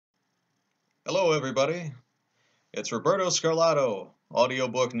Hello, everybody. It's Roberto Scarlato,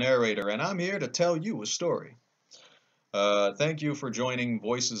 audiobook narrator, and I'm here to tell you a story. Thank you for joining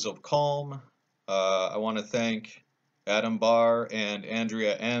Voices of Calm. I want to thank Adam Barr and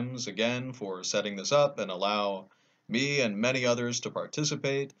Andrea Ems again for setting this up and allow me and many others to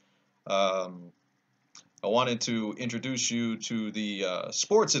participate. Um, I wanted to introduce you to the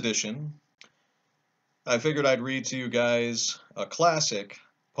sports edition. I figured I'd read to you guys a classic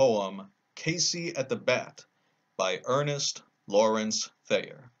poem, Casey at the Bat, by Ernest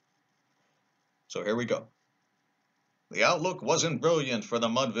Thayer. So here we go. The outlook wasn't brilliant for the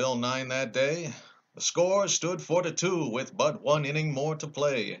Mudville Nine that day. The score stood 4-2 with but one inning more to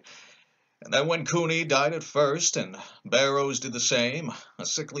play. And then when Cooney died at first and Barrows did the same, a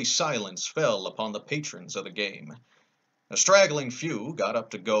sickly silence fell upon the patrons of the game. A straggling few got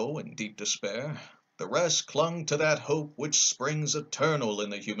up to go in deep despair. The rest clung to that hope which springs eternal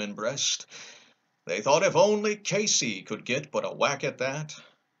in the human breast. They thought if only Casey could get but a whack at that,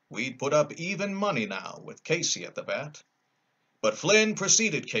 we'd put up even money now with Casey at the bat. But Flynn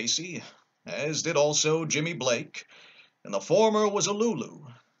preceded Casey, as did also Jimmy Blake, and the former was a Lulu,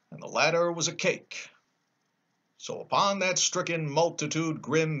 and the latter was a cake. So upon that stricken multitude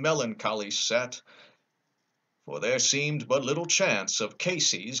grim melancholy sat, for there seemed but little chance of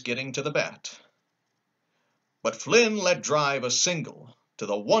Casey's getting to the bat. But Flynn let drive a single, to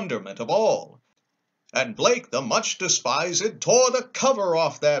the wonderment of all, and Blake, the much despised, tore the cover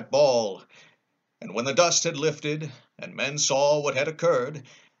off that ball. And when the dust had lifted, and men saw what had occurred,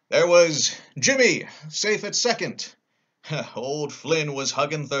 there was Jimmy, safe at second. Old Flynn was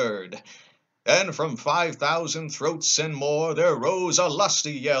hugging third. Then from 5,000 throats and more there rose a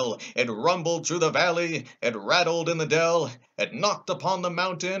lusty yell. It rumbled through the valley, it rattled in the dell, it knocked upon the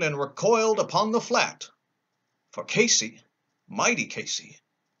mountain and recoiled upon the flat. For Casey, mighty Casey,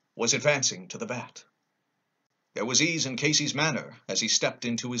 was advancing to the bat. There was ease in Casey's manner as he stepped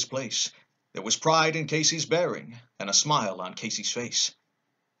into his place. There was pride in Casey's bearing, and a smile on Casey's face.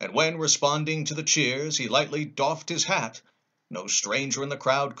 And when, responding to the cheers, he lightly doffed his hat, no stranger in the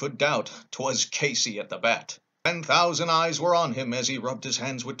crowd could doubt 'twas Casey at the bat. 10,000 eyes were on him as he rubbed his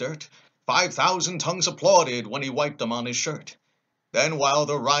hands with dirt. 5,000 tongues applauded when he wiped them on his shirt. Then, while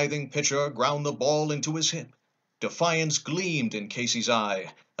the writhing pitcher ground the ball into his hip, defiance gleamed in Casey's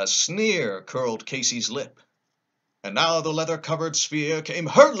eye, a sneer curled Casey's lip. And now the leather-covered sphere came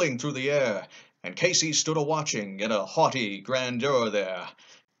hurtling through the air, and Casey stood a-watching in a haughty grandeur there.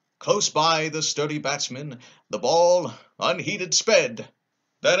 Close by the sturdy batsman, the ball, unheeded, sped.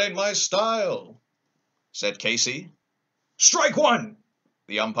 "That ain't my style," said Casey. "Strike one,"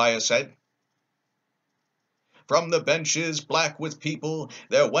 the umpire said. From the benches, black with people,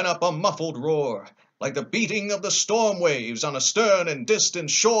 there went up a muffled roar, like the beating of the storm waves on a stern and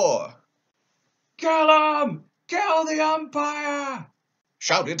distant shore. "Kill him! Kill the umpire!"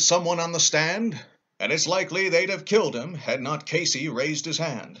 shouted someone on the stand, and it's likely they'd have killed him had not Casey raised his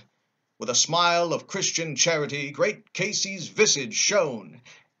hand. With a smile of Christian charity, great Casey's visage shone.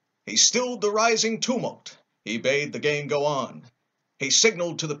 He stilled the rising tumult, he bade the game go on. He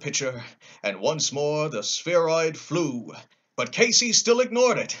signaled to the pitcher, and once more the spheroid flew. But Casey still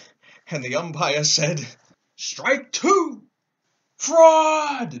ignored it, and the umpire said, "Strike two!"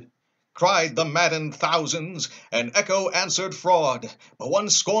 "Fraud!" cried the maddened thousands, and echo answered fraud. But one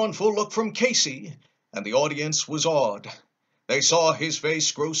scornful look from Casey, and the audience was awed. They saw his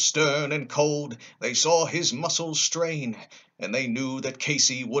face grow stern and cold, they saw his muscles strain, and they knew that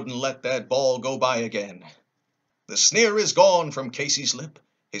Casey wouldn't let that ball go by again. The sneer is gone from Casey's lip,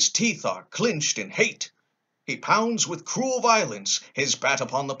 his teeth are clinched in hate. He pounds with cruel violence his bat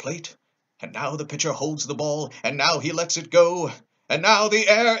upon the plate. And now the pitcher holds the ball, and now he lets it go, and now the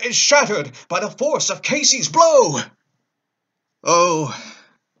air is shattered by the force of Casey's blow. Oh,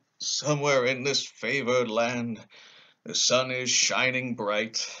 somewhere in this favored land, the sun is shining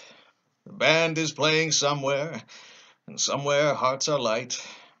bright. The band is playing somewhere, and somewhere hearts are light,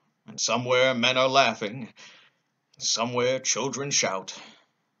 and somewhere men are laughing, and somewhere children shout.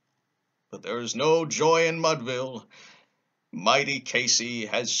 But there is no joy in Mudville. Mighty Casey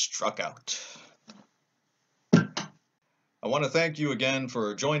has struck out. I want to thank you again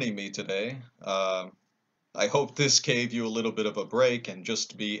for joining me today. I hope this gave you a little bit of a break and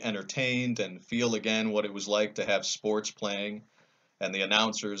just to be entertained and feel again what it was like to have sports playing and the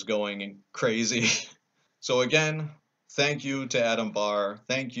announcers going crazy. So again, thank you to Adam Barr,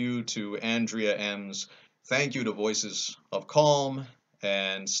 thank you to Andrea Ems, thank you to Voices of Calm,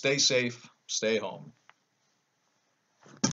 and stay safe, stay home.